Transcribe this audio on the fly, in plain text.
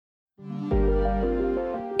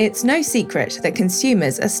It's no secret that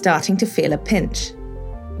consumers are starting to feel a pinch.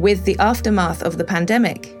 With the aftermath of the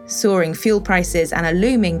pandemic, soaring fuel prices and a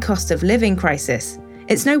looming cost of living crisis,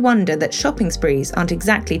 it's no wonder that shopping sprees aren't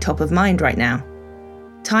exactly top of mind right now.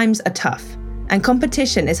 Times are tough, and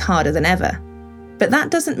competition is harder than ever. But that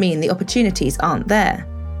doesn't mean the opportunities aren't there.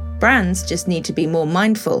 Brands just need to be more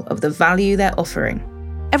mindful of the value they're offering.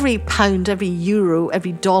 Every pound, every euro,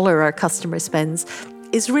 every dollar our customer spends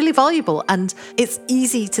is really valuable, and it's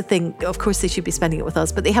easy to think, of course, they should be spending it with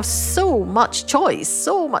us, but they have so much choice.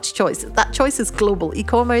 That choice is global.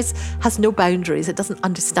 E-commerce has no boundaries. It doesn't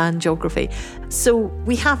understand geography. So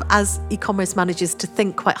we have, as e-commerce managers, to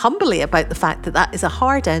think quite humbly about the fact that that is a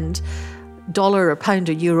hard-end dollar or pound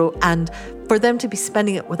or euro, and for them to be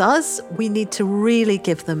spending it with us, we need to really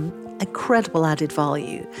give them incredible added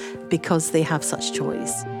value because they have such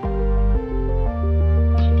choice.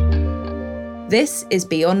 This is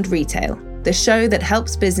Beyond Retail, the show that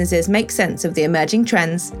helps businesses make sense of the emerging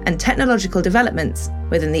trends and technological developments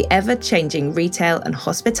within the ever-changing retail and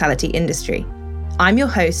hospitality industry. I'm your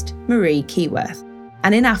host, Marie Keyworth,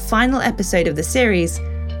 and in our final episode of the series,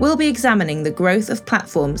 we'll be examining the growth of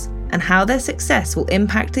platforms and how their success will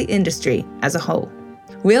impact the industry as a whole.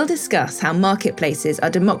 We'll discuss how marketplaces are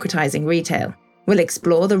democratizing retail. We'll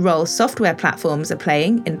explore the role software platforms are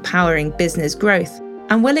playing in powering business growth,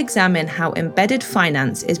 and we'll examine how embedded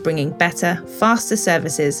finance is bringing better, faster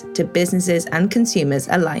services to businesses and consumers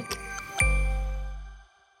alike.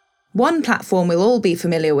 One platform we'll all be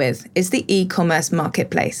familiar with is the e-commerce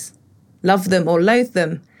marketplace. Love them or loathe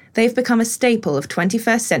them, they've become a staple of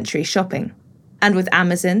 21st century shopping. And with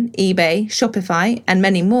Amazon, eBay, Shopify, and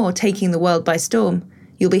many more taking the world by storm,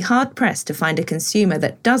 you'll be hard-pressed to find a consumer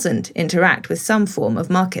that doesn't interact with some form of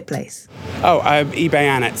marketplace. eBay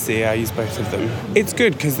and Etsy, I use both of them. It's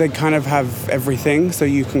good because they kind of have everything, so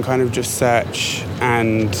you can kind of just search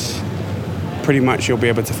and pretty much you'll be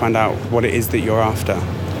able to find out what it is that you're after.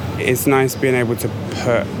 It's nice being able to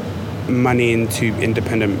put money into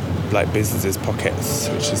independent businesses' pockets,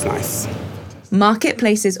 which is nice.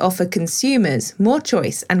 Marketplaces offer consumers more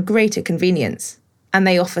choice and greater convenience, and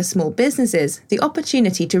they offer small businesses the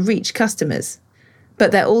opportunity to reach customers.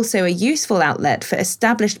 But they're also a useful outlet for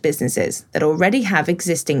established businesses that already have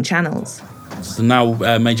existing channels. So now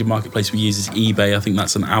a major marketplace we use is eBay. I think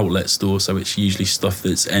that's an outlet store, so it's usually stuff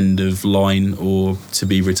that's end of line or to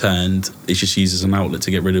be returned. It's just used as an outlet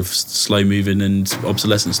to get rid of slow moving and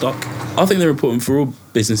obsolescent stock. I think they're important for all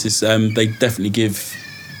businesses. They definitely give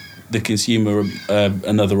the consumer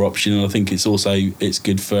another option, and I think it's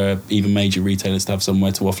good for even major retailers to have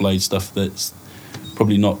somewhere to offload stuff that's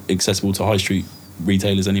probably not accessible to high street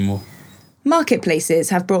retailers anymore. Marketplaces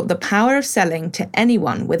have brought the power of selling to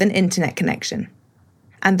anyone with an internet connection.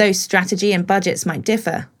 And though strategy and budgets might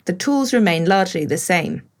differ, the tools remain largely the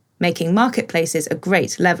same, making marketplaces a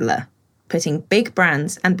great leveller, putting big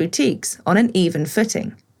brands and boutiques on an even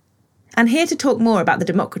footing. And here to talk more about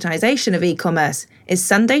the democratisation of e-commerce is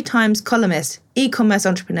Sunday Times columnist, e-commerce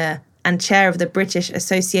entrepreneur and chair of the British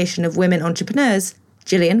Association of Women Entrepreneurs,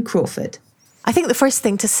 Gillian Crawford. I think the first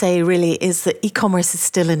thing to say really is that e-commerce is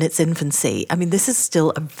still in its infancy. I mean, this is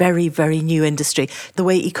still a very, very new industry. The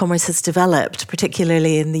way e-commerce has developed,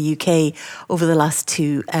 particularly in the UK over the last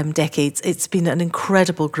 2 decades, it's been an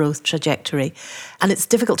incredible growth trajectory. And it's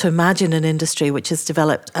difficult to imagine an industry which has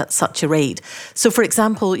developed at such a rate. So, for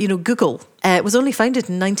example, Google was only founded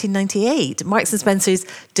in 1998. Marks & Spencer's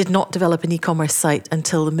did not develop an e-commerce site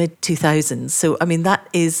until the mid-2000s. So, I mean, that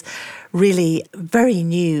is really very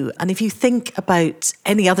new. And if you think about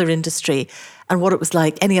any other industry and what it was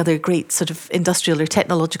like, any other great sort of industrial or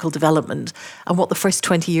technological development, and what the first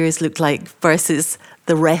 20 years looked like versus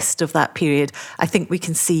the rest of that period, I think we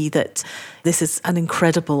can see that this is an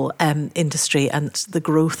incredible industry, and the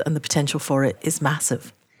growth and the potential for it is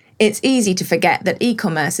massive. It's easy to forget that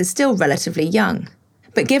e-commerce is still relatively young.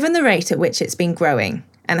 But given the rate at which it's been growing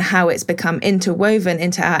and how it's become interwoven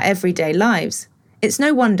into our everyday lives, it's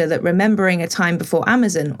no wonder that remembering a time before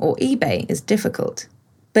Amazon or eBay is difficult.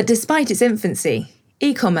 But despite its infancy,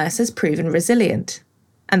 e-commerce has proven resilient.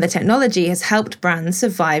 And the technology has helped brands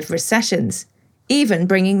survive recessions, even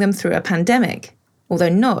bringing them through a pandemic, although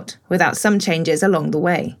not without some changes along the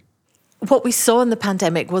way. What we saw in the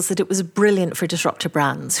pandemic was that it was brilliant for disruptor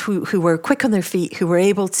brands who were quick on their feet, who were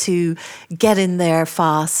able to get in there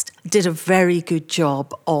fast, did a very good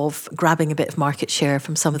job of grabbing a bit of market share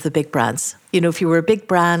from some of the big brands. If you were a big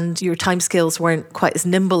brand, your timescales weren't quite as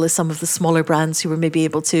nimble as some of the smaller brands who were maybe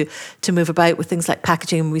able to move about with things like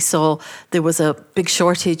packaging. We saw there was a big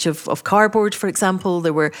shortage of cardboard, for example.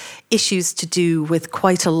 There were issues to do with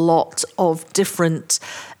quite a lot of different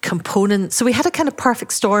components. So we had a kind of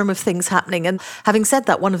perfect storm of things happening. And having said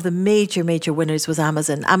that, one of the major winners was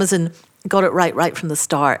Amazon. Amazon got it right from the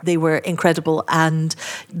start. They were incredible, and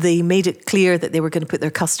they made it clear that they were going to put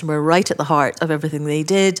their customer right at the heart of everything they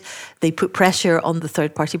did. They put pressure on the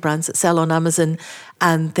third-party brands that sell on Amazon,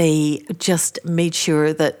 and they just made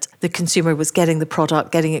sure that the consumer was getting the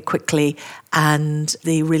product, getting it quickly, and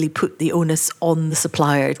they really put the onus on the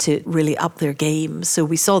supplier to really up their game. So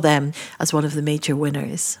we saw them as one of the major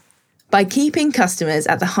winners. By keeping customers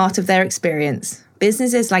at the heart of their experience,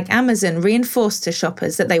 businesses like Amazon reinforced to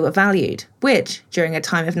shoppers that they were valued, which, during a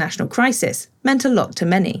time of national crisis, meant a lot to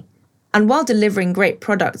many. And while delivering great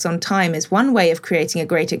products on time is one way of creating a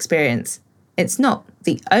great experience, it's not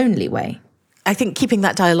the only way. I think keeping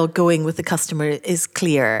that dialogue going with the customer is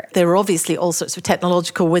clear. There are obviously all sorts of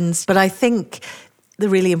technological wins, but I think the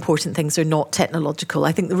really important things are not technological.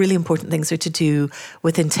 I think the really important things are to do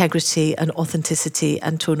with integrity and authenticity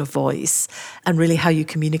and tone of voice and really how you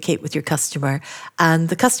communicate with your customer. And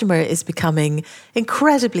the customer is becoming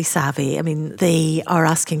incredibly savvy. I mean, they are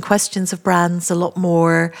asking questions of brands a lot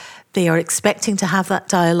more. They are expecting to have that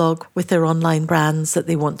dialogue with their online brands that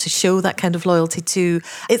they want to show that kind of loyalty to.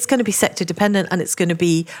 It's going to be sector dependent and it's going to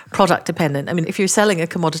be product dependent. I mean, if you're selling a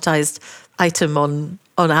commoditized item on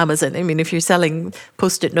Amazon, I mean, if you're selling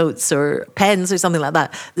Post-it notes or pens or something like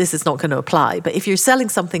that, this is not going to apply. But if you're selling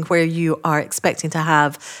something where you are expecting to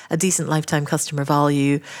have a decent lifetime customer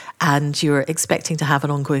value and you're expecting to have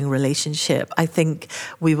an ongoing relationship, I think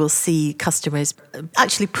we will see customers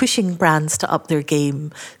actually pushing brands to up their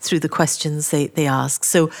game through the questions they ask.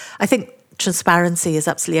 So I think transparency is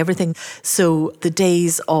absolutely everything. So the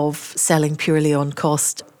days of selling purely on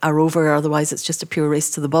cost are over, otherwise it's just a pure race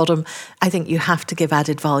to the bottom. I think you have to give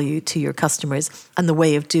added value to your customers, and the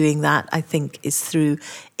way of doing that, I think, is through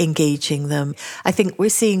engaging them. I think we're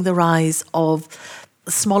seeing the rise of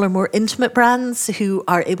smaller, more intimate brands who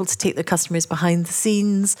are able to take their customers behind the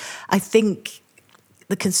scenes. I think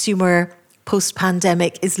the consumer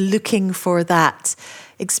post-pandemic is looking for that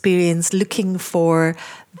experience, looking for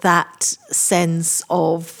that sense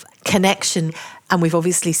of connection. And we've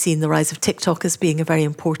obviously seen the rise of TikTok as being a very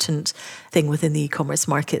important thing within the e-commerce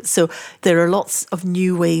market. So there are lots of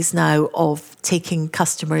new ways now of taking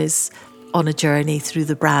customers on a journey through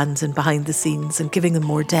the brand and behind the scenes and giving them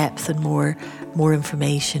more depth and more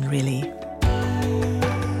information, really.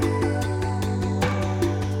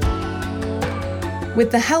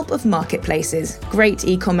 With the help of marketplaces, great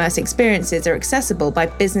e-commerce experiences are accessible by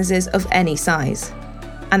businesses of any size.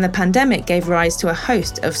 And the pandemic gave rise to a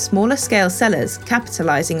host of smaller scale sellers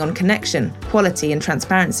capitalising on connection, quality and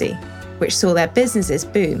transparency, which saw their businesses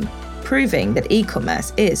boom, proving that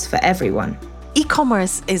e-commerce is for everyone.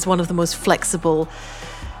 E-commerce is one of the most flexible,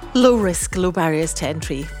 low risk, low barriers to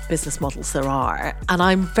entry business models there are. And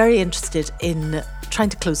I'm very interested in trying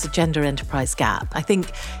to close the gender enterprise gap. I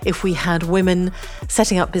think if we had women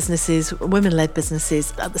setting up businesses, women-led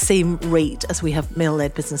businesses at the same rate as we have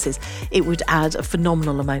male-led businesses, it would add a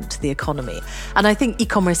phenomenal amount to the economy. And I think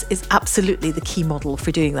e-commerce is absolutely the key model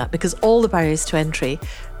for doing that, because all the barriers to entry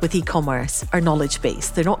with e-commerce are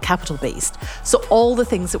knowledge-based. They're not capital-based. So all the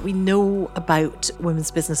things that we know about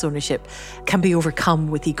women's business ownership can be overcome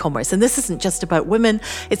with e-commerce. And this isn't just about women,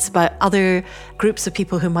 it's about other groups of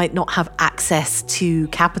people who might not have access to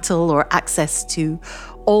capital or access to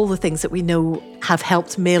all the things that we know have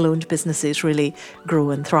helped male-owned businesses really grow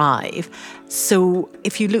and thrive. So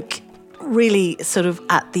if you look really sort of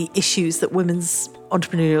at the issues that women's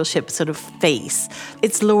entrepreneurship sort of face,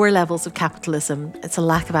 it's lower levels of capitalism, it's a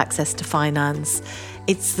lack of access to finance,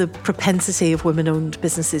 it's the propensity of women-owned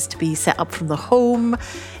businesses to be set up from the home,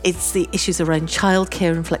 it's the issues around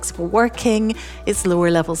childcare and flexible working, it's lower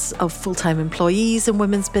levels of full-time employees in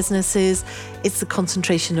women's businesses, it's the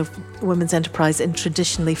concentration of women's enterprise in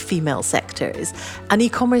traditionally female sectors. And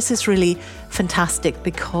e-commerce is really fantastic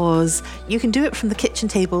because you can do it from the kitchen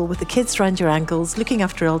table with the kids around your ankles, looking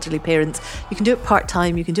after elderly parents. You can do it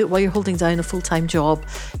part-time, you can do it while you're holding down a full-time job,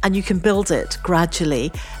 and you can build it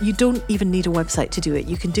gradually. You don't even need a website to do it.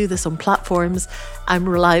 You can do this on platforms. I'm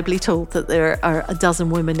reliably told that there are a dozen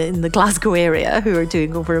women in the Glasgow area who are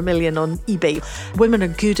doing over 1 million on eBay. Women are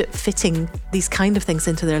good at fitting these kind of things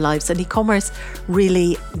into their lives, and e-commerce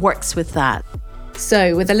really works with that.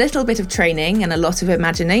 So, with a little bit of training and a lot of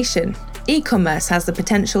imagination, e-commerce has the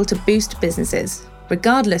potential to boost businesses,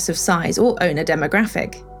 regardless of size or owner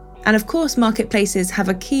demographic. And of course, marketplaces have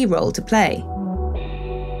a key role to play.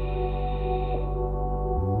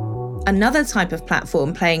 Another type of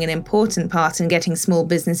platform playing an important part in getting small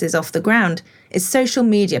businesses off the ground is social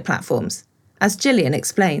media platforms, as Gillian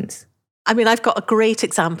explains. I mean, I've got a great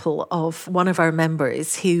example of one of our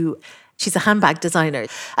members who, she's a handbag designer.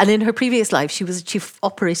 And in her previous life, she was a chief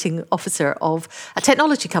operating officer of a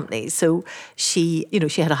technology company. So she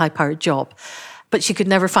had a high-powered job, but she could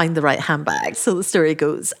never find the right handbag. So the story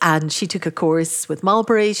goes. And she took a course with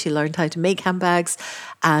Marlborough. She learned how to make handbags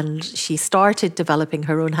and she started developing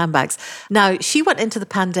her own handbags. Now, she went into the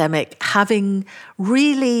pandemic having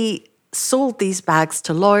really sold these bags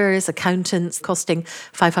to lawyers, accountants, costing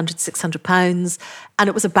 £500, £600, and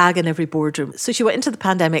it was a bag in every boardroom. So she went into the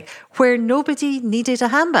pandemic where nobody needed a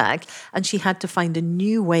handbag and she had to find a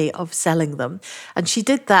new way of selling them. And she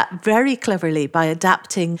did that very cleverly by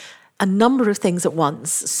adapting a number of things at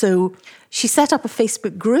once. So she set up a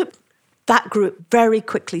Facebook group. That group very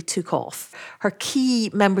quickly took off. Her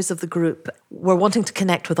key members of the group were wanting to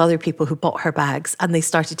connect with other people who bought her bags, and they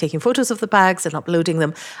started taking photos of the bags and uploading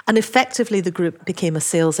them. And effectively, the group became a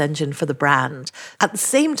sales engine for the brand. At the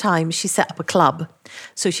same time, she set up a club.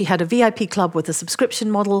 So she had a VIP club with a subscription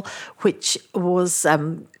model, which was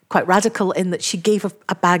quite radical in that she gave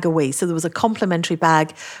a bag away. So there was a complimentary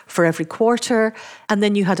bag for every quarter, and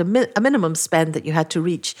then you had a minimum spend that you had to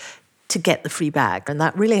reach to get the free bag. And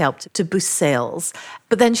that really helped to boost sales.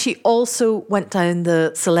 But then she also went down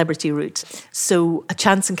the celebrity route. So a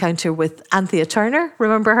chance encounter with Anthea Turner,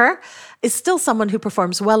 remember her? Is still someone who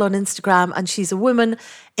performs well on Instagram, and she's a woman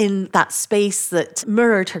in that space that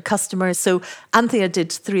mirrored her customers. So Anthea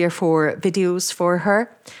did 3 or 4 videos for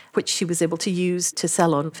her, which she was able to use to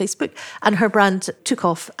sell on Facebook. And her brand took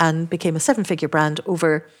off and became a 7-figure brand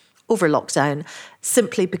over lockdown,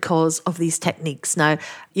 simply because of these techniques. Now,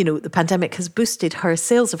 the pandemic has boosted her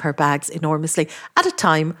sales of her bags enormously at a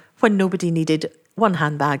time when nobody needed 1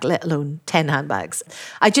 handbag, let alone 10 handbags.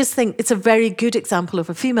 I just think it's a very good example of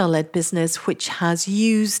a female-led business which has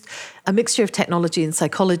used a mixture of technology and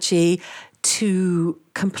psychology to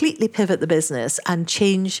completely pivot the business and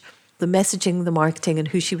change the messaging, the marketing, and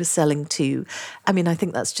who she was selling to. I mean, I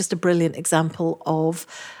think that's just a brilliant example of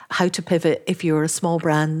how to pivot if you're a small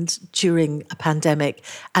brand during a pandemic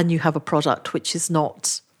and you have a product which is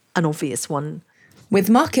not an obvious one. With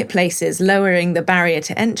marketplaces lowering the barrier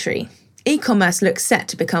to entry, e-commerce looks set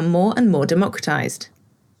to become more and more democratized.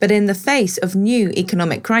 But in the face of new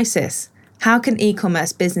economic crisis, how can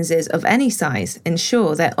e-commerce businesses of any size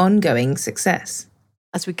ensure their ongoing success?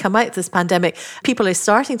 As we come out of this pandemic, people are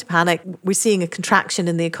starting to panic. We're seeing a contraction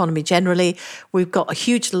in the economy generally. We've got a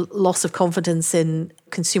huge loss of confidence in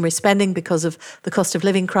consumer spending because of the cost of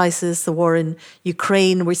living crisis, the war in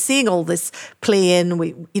Ukraine. We're seeing all this play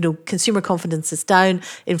in. Consumer confidence is down.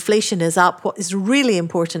 Inflation is up. What is really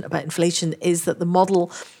important about inflation is that the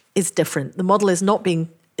model is different. The model is not being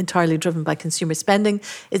entirely driven by consumer spending.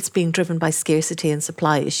 It's being driven by scarcity and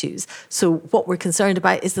supply issues. So what we're concerned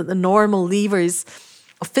about is that the normal levers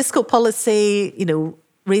of fiscal policy,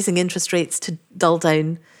 raising interest rates to dull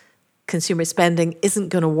down consumer spending isn't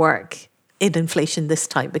going to work in inflation this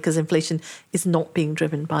time, because inflation is not being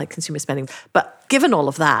driven by consumer spending. But given all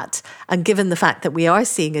of that, and given the fact that we are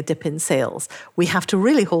seeing a dip in sales, we have to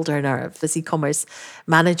really hold our nerve as e-commerce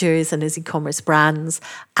managers and as e-commerce brands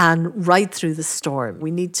and ride through the storm. We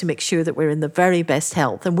need to make sure that we're in the very best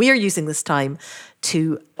health. And we are using this time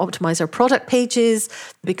to optimize our product pages,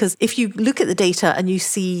 because if you look at the data and you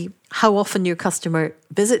see how often your customer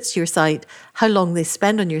visits your site, how long they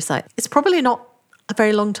spend on your site, it's probably not a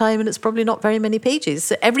very long time and it's probably not very many pages.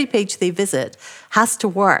 So every page they visit has to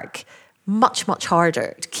work much, much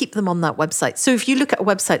harder to keep them on that website. So if you look at a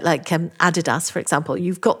website like Adidas, for example,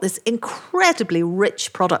 you've got this incredibly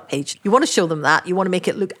rich product page. You want to show them that. You want to make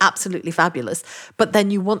it look absolutely fabulous. But then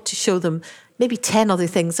you want to show them maybe 10 other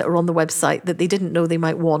things that are on the website that they didn't know they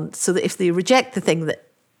might want, so that if they reject the thing that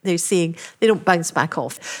they're seeing, they don't bounce back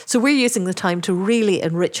off. So we're using the time to really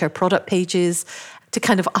enrich our product pages, to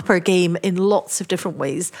kind of up our game in lots of different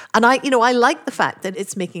ways. And I like the fact that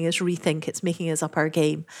it's making us rethink, it's making us up our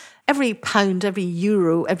game. Every pound, every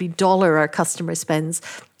euro, every dollar our customer spends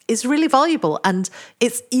is really valuable. And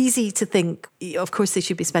it's easy to think, of course, they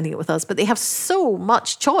should be spending it with us, but they have so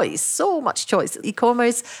much choice.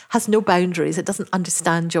 E-commerce has no boundaries. It doesn't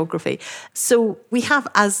understand geography. So we have,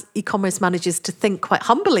 as e-commerce managers, to think quite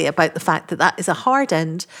humbly about the fact that that is a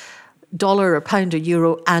hard-end dollar or pound or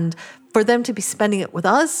euro, and for them to be spending it with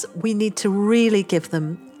us, we need to really give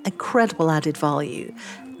them incredible added value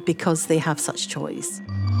because they have such choice.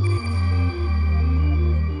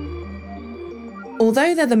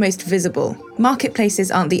 Although they're the most visible,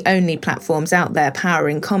 marketplaces aren't the only platforms out there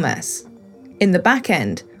powering commerce. In the back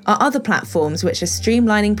end are other platforms which are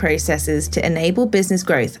streamlining processes to enable business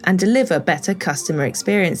growth and deliver better customer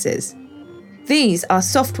experiences. These are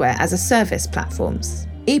software as a service platforms.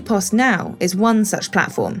 EPOS Now is one such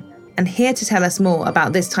platform, and here to tell us more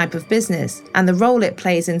about this type of business and the role it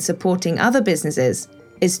plays in supporting other businesses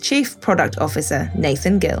is Chief Product Officer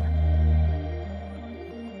Nathan Gill.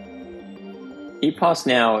 EPOS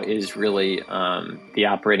Now is really the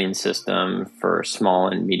operating system for small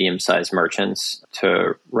and medium-sized merchants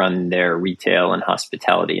to run their retail and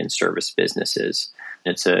hospitality and service businesses.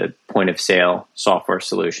 It's a point-of-sale software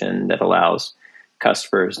solution that allows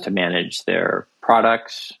customers to manage their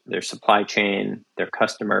products, their supply chain, their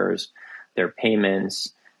customers, their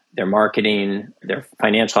payments, their marketing, their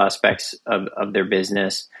financial aspects of their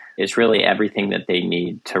business. It's really everything that they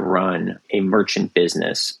need to run a merchant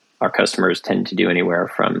business. Our customers tend to do anywhere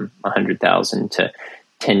from 100,000 to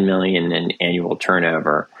 10 million in annual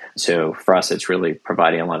turnover. So for us, it's really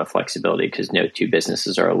providing a lot of flexibility because no two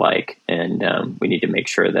businesses are alike. And we need to make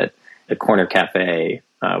sure that the corner cafe,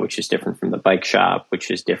 which is different from the bike shop,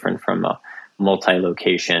 which is different from a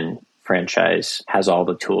multi-location franchise, has all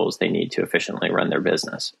the tools they need to efficiently run their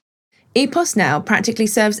business. EPOS Now practically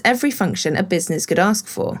serves every function a business could ask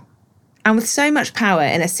for. And with so much power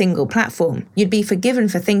in a single platform, you'd be forgiven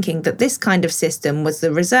for thinking that this kind of system was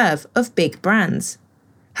the reserve of big brands.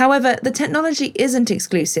 However, the technology isn't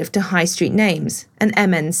exclusive to high street names and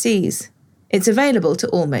MNCs. It's available to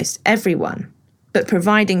almost everyone. But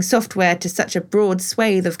providing software to such a broad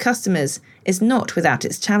swathe of customers is not without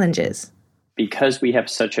its challenges. Because we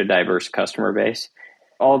have such a diverse customer base,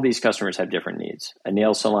 all of these customers have different needs. A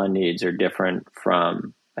nail salon needs are different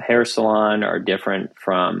from a hair salon, are different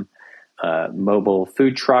from a mobile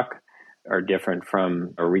food truck, are different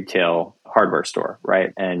from a retail hardware store,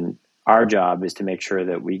 right? And our job is to make sure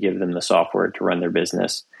that we give them the software to run their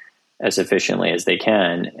business as efficiently as they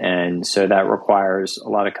can. And so that requires a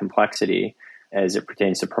lot of complexity as it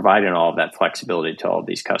pertains to providing all of that flexibility to all of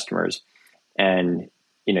these customers. And,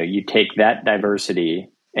 you take that diversity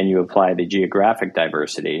and you apply the geographic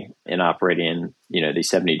diversity in operating in, these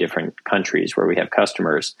 70 different countries where we have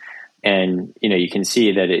customers. And, you can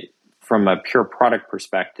see that from a pure product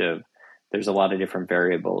perspective, there's a lot of different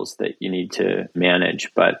variables that you need to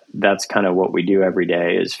manage. But that's kind of what we do every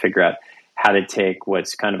day is figure out how to take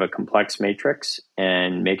what's kind of a complex matrix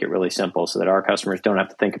and make it really simple so that our customers don't have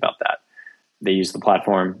to think about that. They use the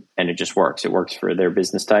platform and it just works. It works for their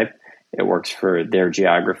business type. It works for their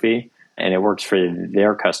geography. And it works for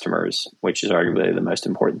their customers, which is arguably the most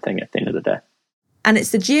important thing at the end of the day. And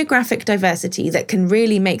it's the geographic diversity that can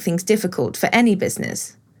really make things difficult for any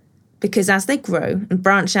business. Because as they grow and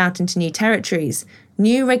branch out into new territories,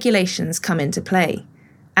 new regulations come into play.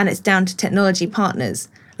 And it's down to technology partners,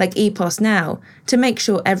 like EPOS Now, to make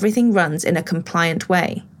sure everything runs in a compliant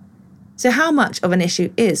way. So how much of an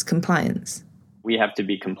issue is compliance? We have to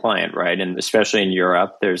be compliant, right? And especially in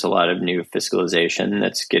Europe, there's a lot of new fiscalization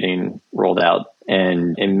that's getting rolled out.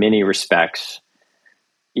 And in many respects,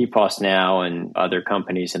 EPOS Now and other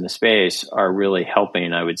companies in the space are really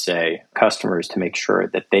helping, I would say, customers to make sure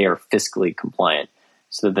that they are fiscally compliant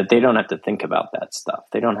so that they don't have to think about that stuff.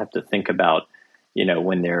 They don't have to think about,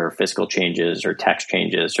 when there are fiscal changes or tax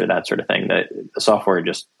changes or that sort of thing, that the software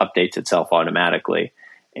just updates itself automatically.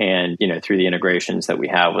 And, through the integrations that we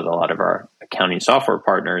have with a lot of our accounting software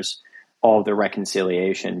partners, all of the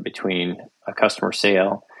reconciliation between a customer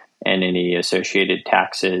sale and any associated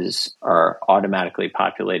taxes are automatically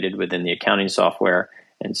populated within the accounting software.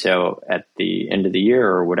 And so at the end of the year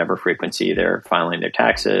or whatever frequency they're filing their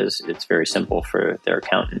taxes, it's very simple for their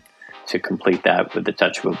accountant to complete that with the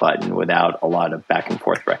touch of a button without a lot of back and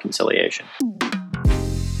forth reconciliation.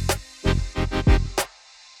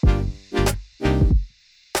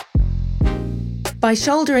 By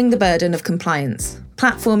shouldering the burden of compliance,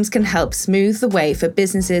 platforms can help smooth the way for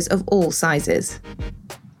businesses of all sizes.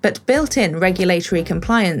 But built-in regulatory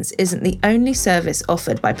compliance isn't the only service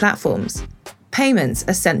offered by platforms. Payments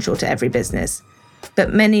are central to every business,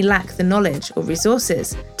 but many lack the knowledge or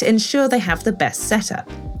resources to ensure they have the best setup.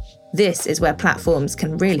 This is where platforms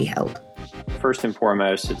can really help. First and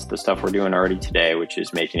foremost, it's the stuff we're doing already today, which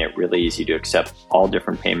is making it really easy to accept all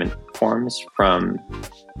different payment forms from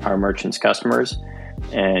our merchants' customers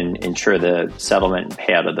and ensure the settlement and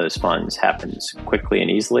payout of those funds happens quickly and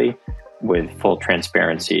easily with full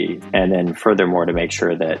transparency. And then furthermore, to make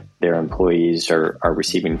sure that their employees are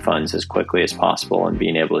receiving funds as quickly as possible and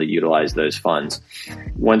being able to utilize those funds.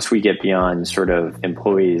 Once we get beyond sort of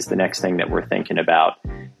employees, the next thing that we're thinking about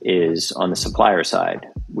is on the supplier side.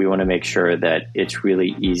 We want to make sure that it's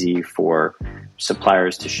really easy for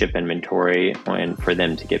suppliers to ship inventory and for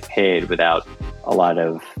them to get paid without a lot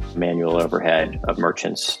of manual overhead of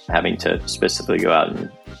merchants having to specifically go out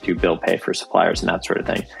and do bill pay for suppliers and that sort of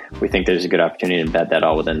thing. We think there's a good opportunity to embed that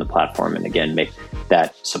all within the platform and again, make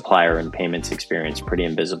that supplier and payments experience pretty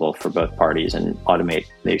invisible for both parties and automate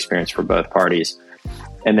the experience for both parties.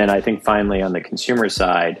 And then I think finally on the consumer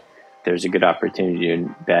side, there's a good opportunity to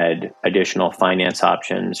embed additional finance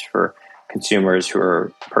options for consumers who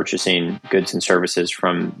are purchasing goods and services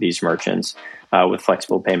from these merchants with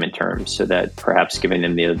flexible payment terms so that perhaps giving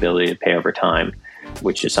them the ability to pay over time,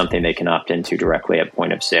 which is something they can opt into directly at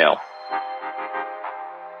point of sale.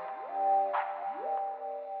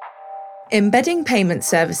 Embedding payment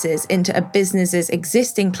services into a business's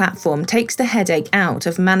existing platform takes the headache out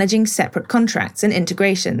of managing separate contracts and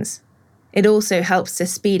integrations. It also helps to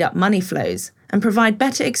speed up money flows and provide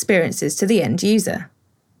better experiences to the end user.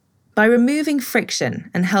 By removing friction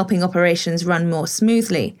and helping operations run more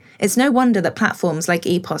smoothly, it's no wonder that platforms like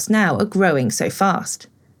EPOS Now are growing so fast.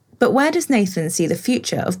 But where does Nathan see the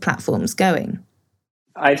future of platforms going?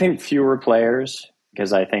 I think fewer players,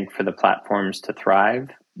 because I think for the platforms to thrive,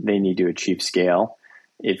 they need to achieve scale.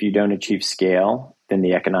 If you don't achieve scale, then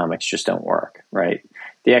the economics just don't work, right?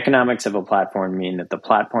 The economics of a platform mean that the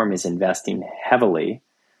platform is investing heavily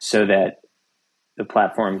so that the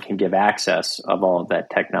platform can give access of all of that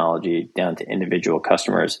technology down to individual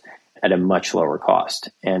customers at a much lower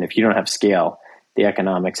cost. And if you don't have scale, the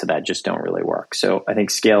economics of that just don't really work. So I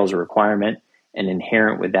think scale is a requirement, and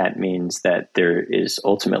inherent with that means that there is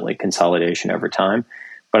ultimately consolidation over time.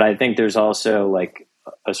 But I think there's also like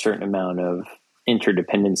a certain amount of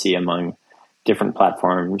interdependency among different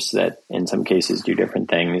platforms that in some cases do different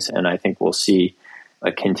things. And I think we'll see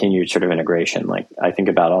a continued sort of integration. Like I think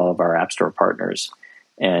about all of our App Store partners.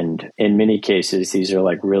 And in many cases, these are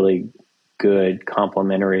like really good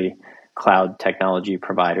complementary cloud technology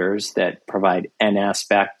providers that provide an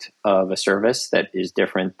aspect of a service that is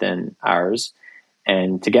different than ours.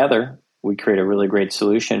 And together, we create a really great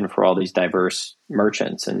solution for all these diverse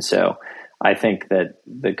merchants. And so I think that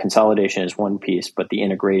the consolidation is one piece, but the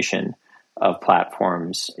integration of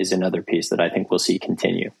platforms is another piece that I think we'll see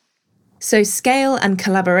continue. So scale and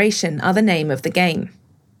collaboration are the name of the game.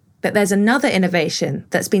 But there's another innovation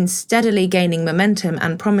that's been steadily gaining momentum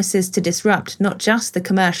and promises to disrupt not just the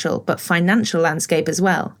commercial but financial landscape as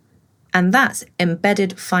well. And that's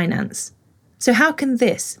embedded finance. So how can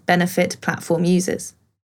this benefit platform users?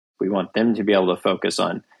 We want them to be able to focus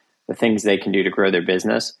on the things they can do to grow their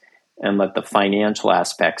business and let the financial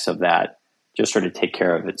aspects of that just sort of take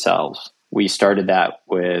care of itself. We started that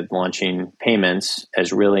with launching payments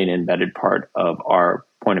as really an embedded part of our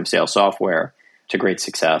point of sale software to great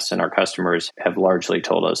success. And our customers have largely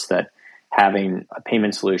told us that having a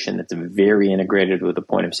payment solution that's very integrated with the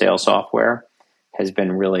point of sale software has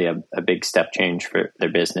been really a big step change for their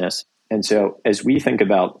business. And so as we think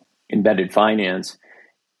about embedded finance,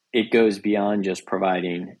 it goes beyond just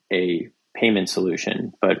providing a payment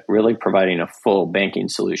solution, but really providing a full banking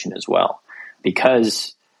solution as well.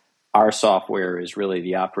 Because our software is really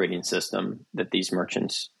the operating system that these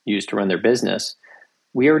merchants use to run their business,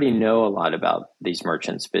 we already know a lot about these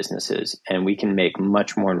merchants' businesses, and we can make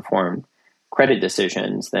much more informed credit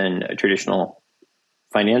decisions than a traditional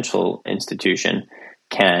financial institution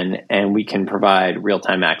can, and we can provide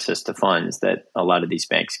real-time access to funds that a lot of these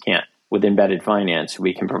banks can't. With embedded finance,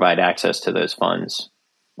 we can provide access to those funds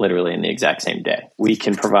literally in the exact same day. We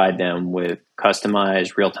can provide them with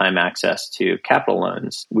customized real-time access to capital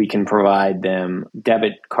loans. We can provide them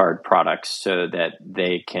debit card products so that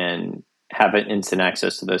they can have an instant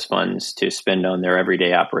access to those funds to spend on their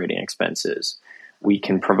everyday operating expenses. We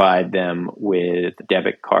can provide them with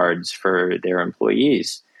debit cards for their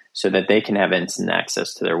employees so that they can have instant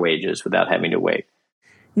access to their wages without having to wait.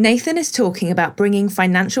 Nathan is talking about bringing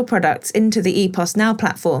financial products into the EPOS Now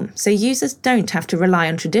platform so users don't have to rely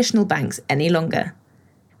on traditional banks any longer.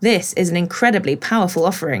 This is an incredibly powerful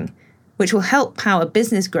offering, which will help power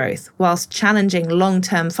business growth whilst challenging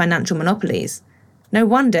long-term financial monopolies. No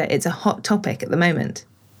wonder it's a hot topic at the moment.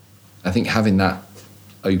 I think having that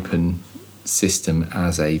open system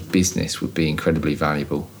as a business would be incredibly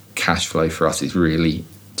valuable. Cash flow for us is really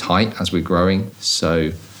tight as we're growing,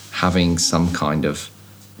 so having some kind of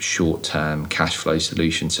short-term cash flow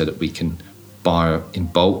solution so that we can buy in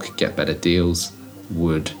bulk, get better deals,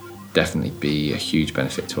 would definitely be a huge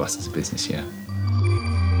benefit to us as a business, yeah.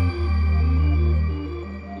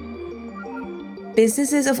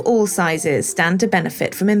 Businesses of all sizes stand to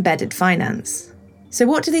benefit from embedded finance. So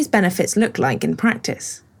what do these benefits look like in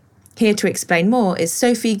practice? Here to explain more is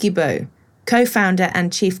Sophie Guibault, co-founder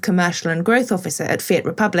and Chief Commercial and Growth Officer at Fiat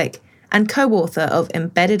Republic, and co-author of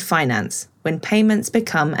Embedded Finance, When Payments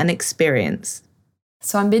Become an Experience.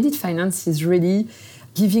 So embedded finance is really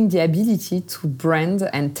giving the ability to brand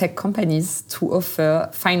and tech companies to offer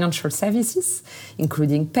financial services,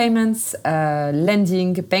 including payments,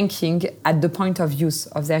 lending, banking, at the point of use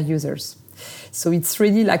of their users. So it's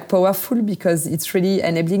really like powerful because it's really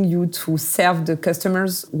enabling you to serve the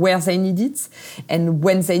customers where they need it and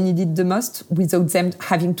when they need it the most without them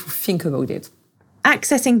having to think about it.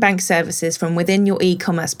 Accessing bank services from within your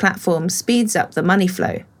e-commerce platform speeds up the money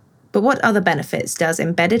flow. But what other benefits does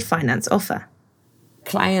embedded finance offer?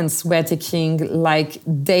 Clients were taking like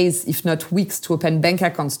days, if not weeks, to open bank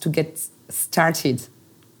accounts to get started,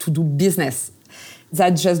 to do business.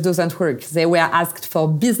 That just doesn't work. They were asked for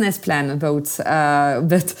business plan about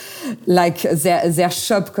but like their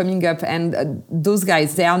shop coming up, and those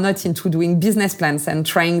guys, they are not into doing business plans and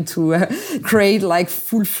trying to create like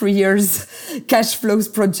full 3 years cash flows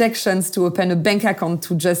projections to open a bank account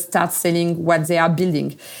to just start selling what they are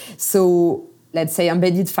building. So let's say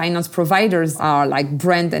embedded finance providers are like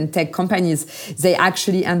brand and tech companies. They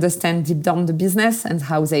actually understand deep down the business and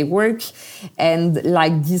how they work, and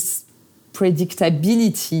like this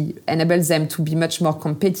predictability enables them to be much more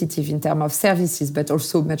competitive in terms of services, but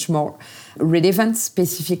also much more relevant,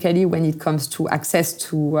 specifically when it comes to access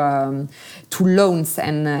to loans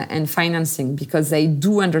and financing, because they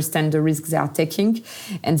do understand the risks they are taking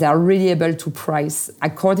and they are really able to price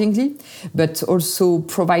accordingly, but also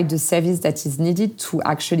provide the service that is needed to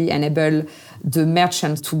actually enable the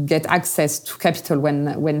merchants to get access to capital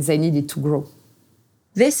when they need it to grow.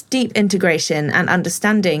 This deep integration and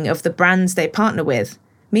understanding of the brands they partner with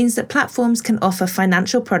means that platforms can offer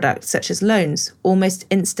financial products such as loans almost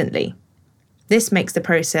instantly. This makes the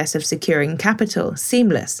process of securing capital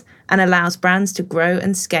seamless and allows brands to grow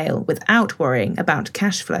and scale without worrying about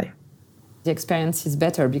cash flow. The experience is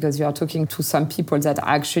better because you are talking to some people that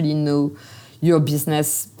actually know your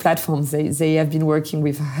business platforms. They have been working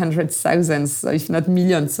with hundreds, thousands, if not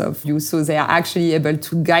millions of you. So they are actually able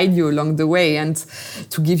to guide you along the way and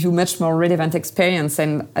to give you much more relevant experience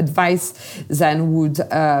and advice than would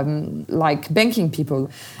like banking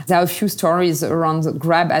people. There are a few stories around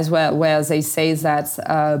Grab as well, where they say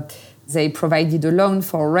that they provided a loan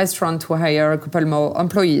for a restaurant to hire a couple more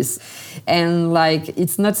employees. And like,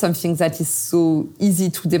 it's not something that is so easy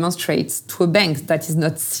to demonstrate to a bank that is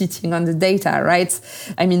not sitting on the data, right?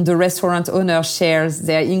 I mean, the restaurant owner shares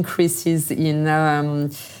their increases in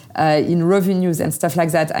revenues and stuff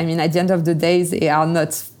like that. I mean, at the end of the day, they are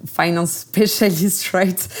not finance specialists,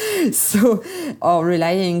 right? So, or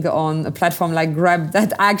relying on a platform like Grab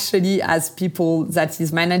that actually has people that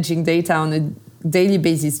is managing data on a daily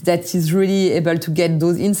basis, that is really able to get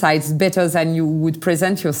those insights better than you would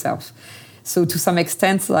present yourself. So to some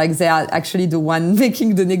extent, like, they are actually the one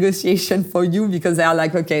making the negotiation for you, because they are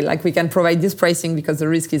like, okay, like, we can provide this pricing because the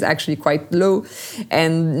risk is actually quite low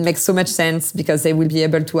and makes so much sense because they will be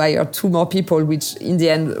able to hire 2 more people, which in the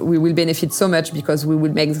end we will benefit so much because we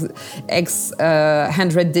will make X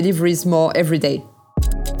 100 deliveries more every day.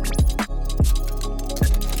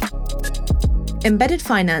 Embedded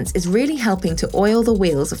finance is really helping to oil the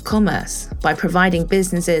wheels of commerce by providing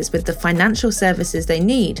businesses with the financial services they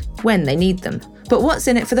need when they need them. But what's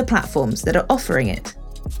in it for the platforms that are offering it?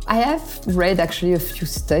 I have read actually a few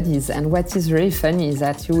studies, and what is really funny is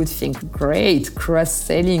that you would think, great,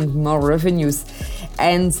 cross-selling, more revenues.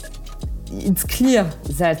 And it's clear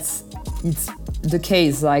that it's the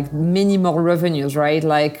case, like many more revenues, right?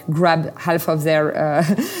 Like Grab, half of their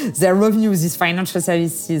revenues is financial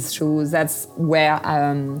services. So that's where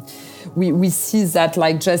we see that,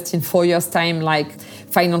 like, just in 4 years' time, like,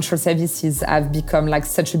 financial services have become like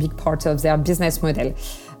such a big part of their business model.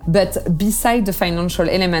 But beside the financial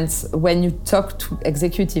elements, when you talk to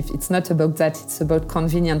executives, it's not about that. It's about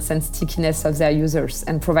convenience and stickiness of their users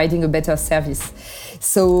and providing a better service.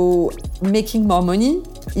 So making more money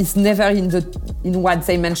is never in what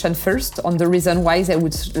they mentioned first on the reason why they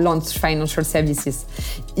would launch financial services.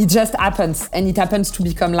 It just happens, and it happens to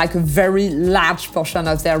become like a very large portion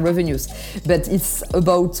of their revenues. But it's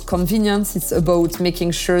about convenience. It's about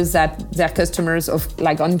making sure that their customers of,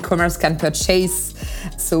 like, on e-commerce can purchase.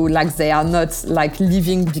 So, like, they are not like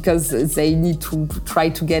leaving because they need to try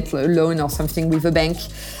to get a loan or something with a bank.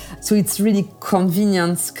 So it's really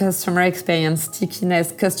convenience, customer experience,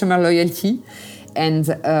 stickiness, customer loyalty. And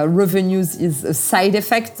revenues is a side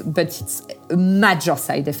effect, but it's a major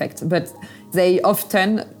side effect. But they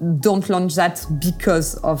often don't launch that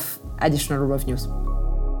because of additional revenues.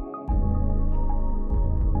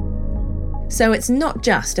 So it's not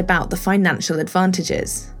just about the financial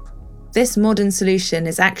advantages. This modern solution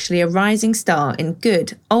is actually a rising star in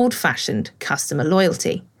good, old-fashioned customer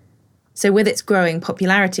loyalty. So with its growing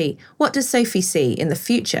popularity, what does Sophie see in the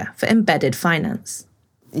future for embedded finance?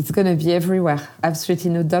 It's going to be everywhere.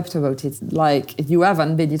 Absolutely no doubt about it. Like, you have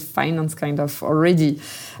embedded finance kind of already.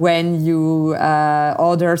 When you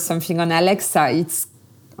order something on Alexa, it's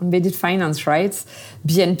embedded finance, right?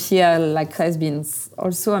 BNPL, like, has been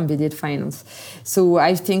also embedded finance. So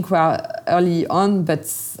I think we're early on, but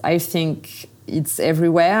I think it's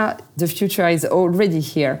everywhere. The future is already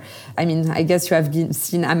here. I mean, I guess you have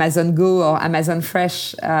seen Amazon Go or Amazon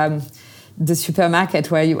Fresh, the supermarket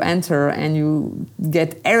where you enter and you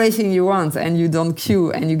get everything you want and you don't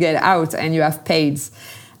queue and you get out and you have paid.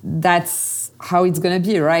 That's how it's going to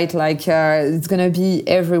be, right? Like, it's going to be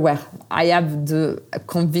everywhere. I have the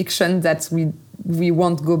conviction that we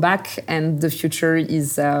won't go back, and the future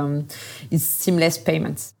is seamless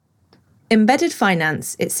payments. Embedded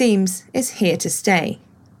finance, it seems, is here to stay.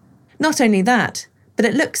 Not only that, but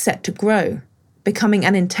it looks set to grow, becoming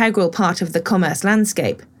an integral part of the commerce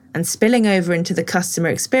landscape and spilling over into the customer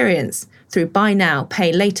experience through buy now,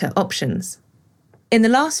 pay later options. In the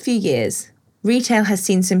last few years, retail has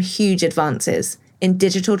seen some huge advances in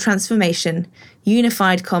digital transformation,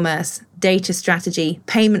 unified commerce, data strategy,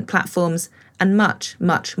 payment platforms, and much,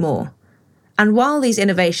 much more. And while these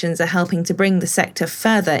innovations are helping to bring the sector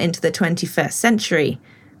further into the 21st century,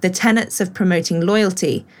 the tenets of promoting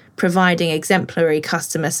loyalty, providing exemplary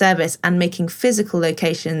customer service, and making physical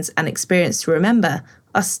locations an experience to remember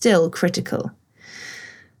are still critical.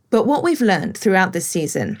 But what we've learned throughout this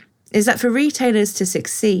season is that for retailers to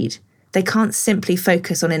succeed, they can't simply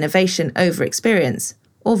focus on innovation over experience,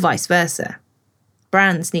 or vice versa.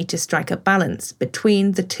 Brands need to strike a balance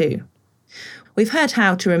between the two. We've heard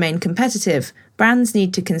how, to remain competitive, brands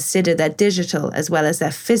need to consider their digital as well as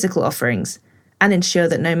their physical offerings and ensure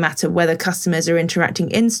that no matter whether customers are interacting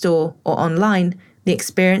in-store or online, the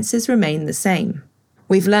experiences remain the same.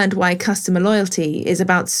 We've learned why customer loyalty is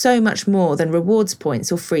about so much more than rewards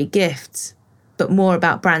points or free gifts, but more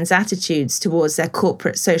about brands' attitudes towards their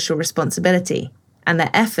corporate social responsibility and their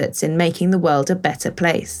efforts in making the world a better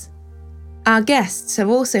place. Our guests have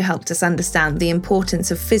also helped us understand the importance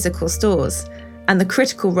of physical stores and the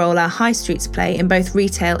critical role our high streets play in both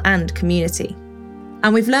retail and community.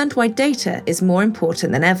 And we've learned why data is more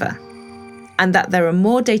important than ever, and that there are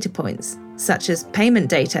more data points, such as payment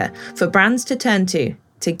data, for brands to turn to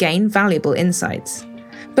gain valuable insights.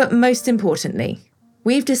 But most importantly,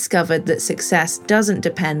 we've discovered that success doesn't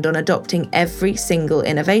depend on adopting every single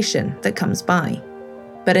innovation that comes by,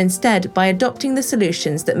 but instead by adopting the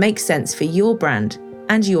solutions that make sense for your brand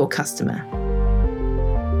and your customer.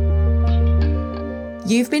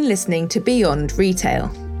 You've been listening to Beyond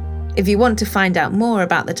Retail. If you want to find out more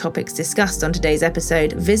about the topics discussed on today's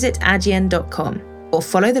episode, visit adyen.com or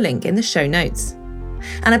follow the link in the show notes.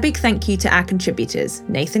 And a big thank you to our contributors,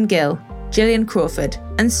 Nathan Gill, Gillian Crawford,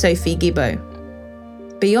 and Sophie Guibault.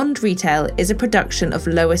 Beyond Retail is a production of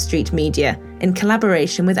Lower Street Media in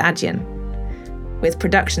collaboration with Adyen, with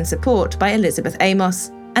production support by Elizabeth Amos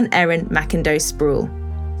and Erin McIndoe-Sproul.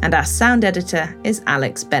 And our sound editor is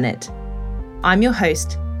Alex Bennett. I'm your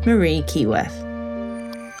host, Marie Keyworth.